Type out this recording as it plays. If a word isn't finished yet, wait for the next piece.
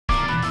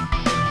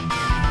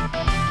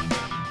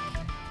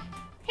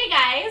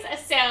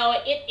So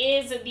it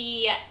is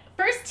the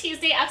first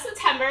Tuesday of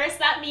September, so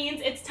that means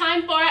it's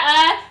time for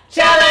a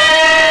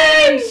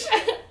challenge!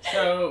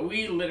 So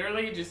we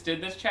literally just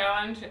did this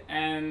challenge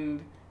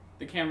and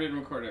the camera didn't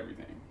record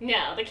everything.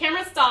 No, the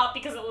camera stopped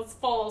because it was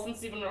full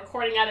since we've been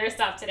recording other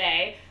stuff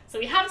today. So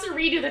we have to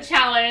redo the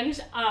challenge,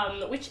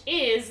 which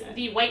is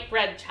the white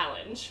bread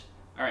challenge.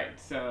 Alright,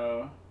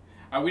 so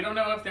we don't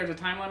know if there's a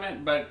time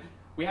limit, but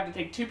we have to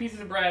take 2 pieces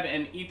of bread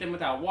and eat them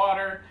without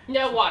water.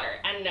 No water,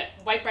 and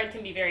white bread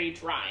can be very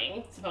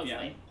drying,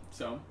 supposedly. Yeah,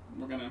 so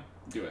we're gonna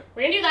do it.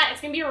 We're gonna do that.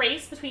 It's gonna be a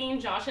race between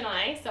Josh and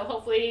I, so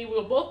hopefully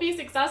we'll both be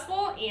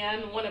successful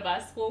and one of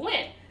us will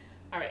win.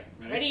 Alright,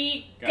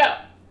 ready, go.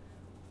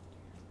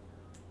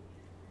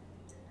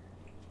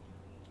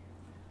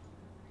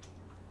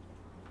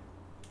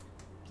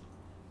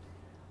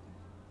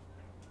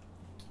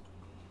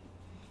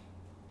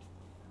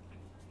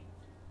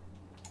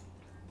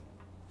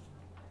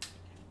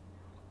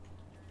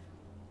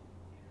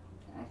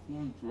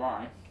 That's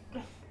dry.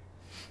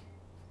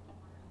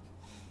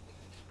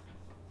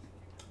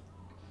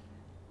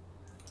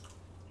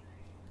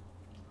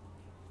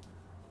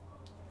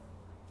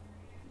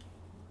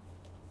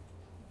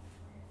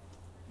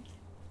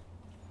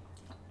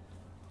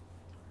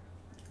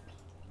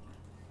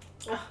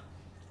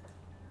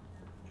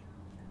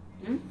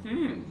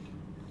 Mm-hmm.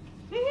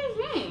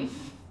 Mm-hmm.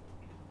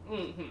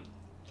 Mm-hmm.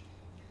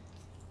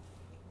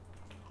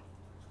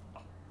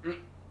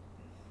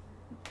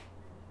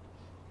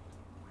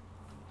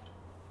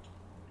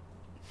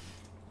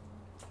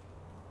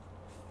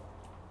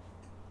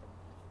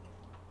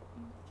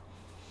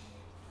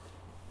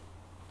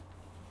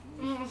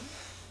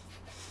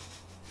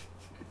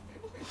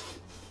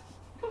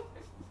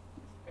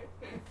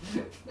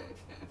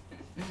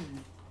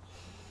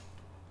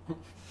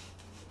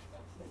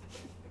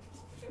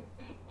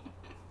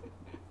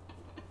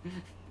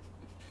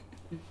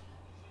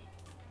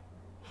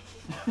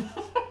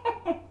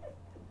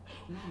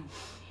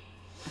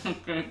 I'm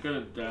gonna get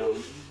it down.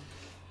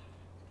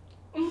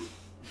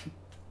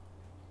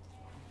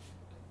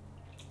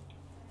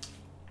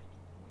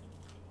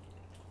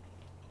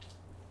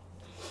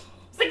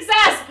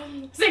 Success!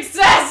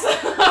 Success!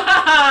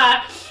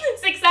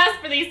 Success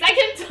for the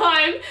second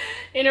time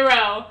in a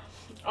row.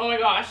 Oh my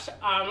gosh.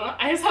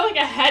 I just had like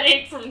a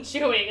headache from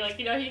chewing. Like,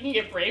 you know, you can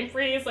get brain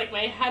freeze. Like,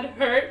 my head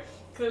hurt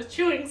because I was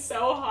chewing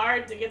so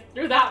hard to get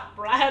through that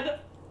bread.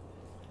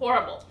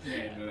 Horrible.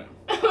 Yeah, do that.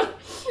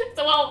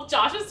 So while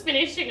Josh is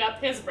finishing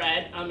up his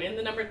bread, I'm in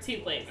the number 2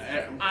 place.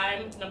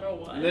 I'm number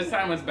 1. This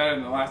time was better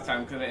than the last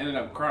time because I ended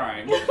up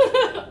crying.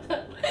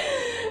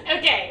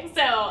 Okay,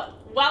 so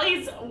while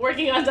he's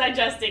working on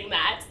digesting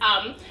that,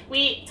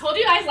 we told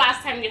you guys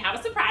last time we'd have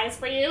a surprise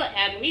for you,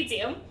 and we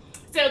do.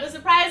 So the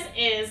surprise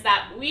is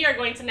that we are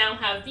going to now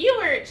have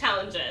viewer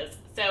challenges.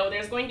 So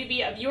there's going to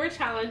be a viewer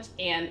challenge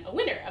and a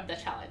winner of the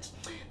challenge.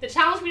 The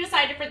challenge we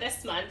decided for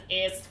this month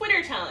is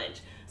Twitter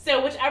challenge. So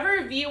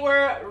whichever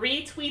viewer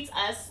retweets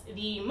us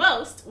the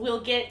most will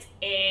get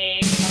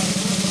a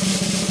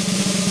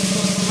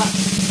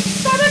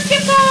Starbucks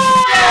gift card!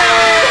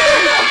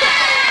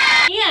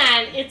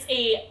 And it's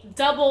a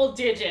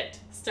double-digit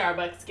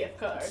Starbucks gift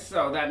card.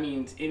 So that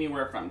means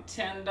anywhere from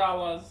 $10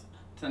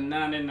 to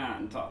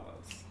 $99.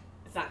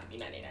 It's not going to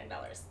be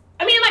 $99.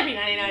 I mean, it might be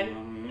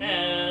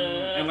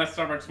 $99. Unless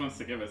Starbucks wants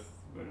to give us.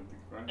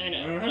 I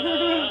know.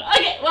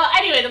 Okay, well,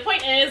 anyway, the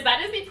point is that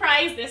is the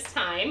prize this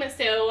time.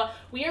 So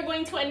we are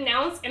going to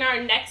announce in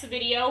our next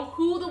video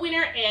who the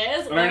winner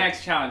is. Our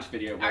next challenge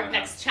video.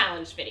 Next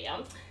challenge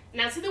video.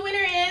 Announce who the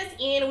winner is,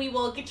 and we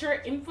will get your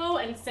info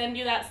and send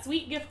you that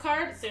sweet gift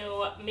card.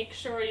 So make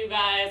sure you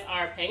guys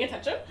are paying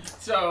attention.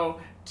 So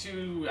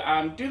to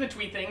do the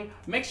tweet thing,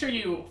 make sure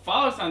you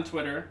follow us on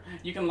Twitter.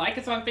 You can like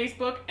us on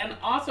Facebook and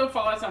also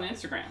follow us on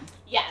Instagram.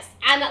 Yes,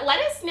 and let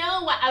us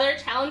know what other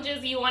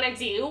challenges you want to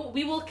do.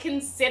 We will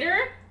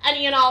consider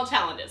any and all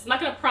challenges. I'm not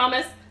going to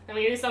promise that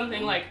we do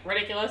something like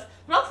ridiculous,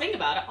 but I'll think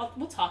about it.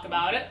 We'll talk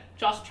about it.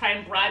 Josh will try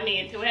and bribe me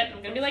into it.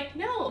 I'm going to be like,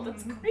 no,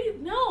 that's crazy.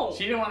 No.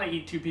 She didn't want to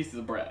eat 2 pieces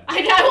of bread.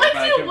 I want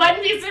to do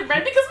 1 piece of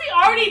bread because we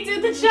already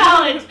did the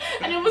challenge,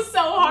 and it was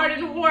so hard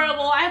and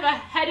horrible. I have a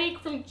headache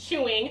from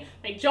chewing.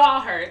 My jaw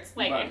hurts.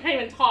 Like, I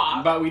can't even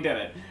talk. But we did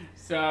it.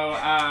 So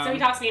he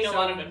talks me into a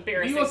lot of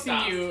embarrassing stuff. We will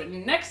see you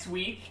next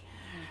week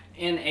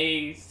in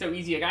a So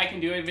Easy a Guy Can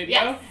Do It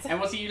video. Yes. And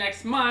we'll see you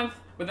next month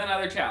with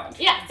another challenge.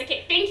 Yes,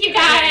 okay. Thank you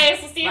guys.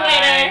 We'll see you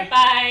later.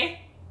 Bye.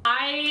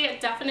 I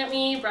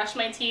definitely brush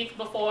my teeth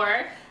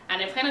before,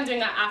 and I plan on doing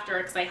that after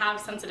because I have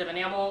sensitive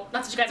enamel.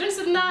 Not that you guys are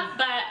interested in that,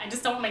 but I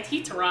just don't want my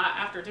teeth to rot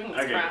after doing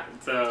this crap.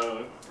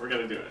 So we're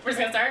going to do it. We're just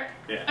going to start?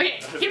 Yeah. Okay,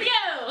 here we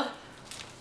go.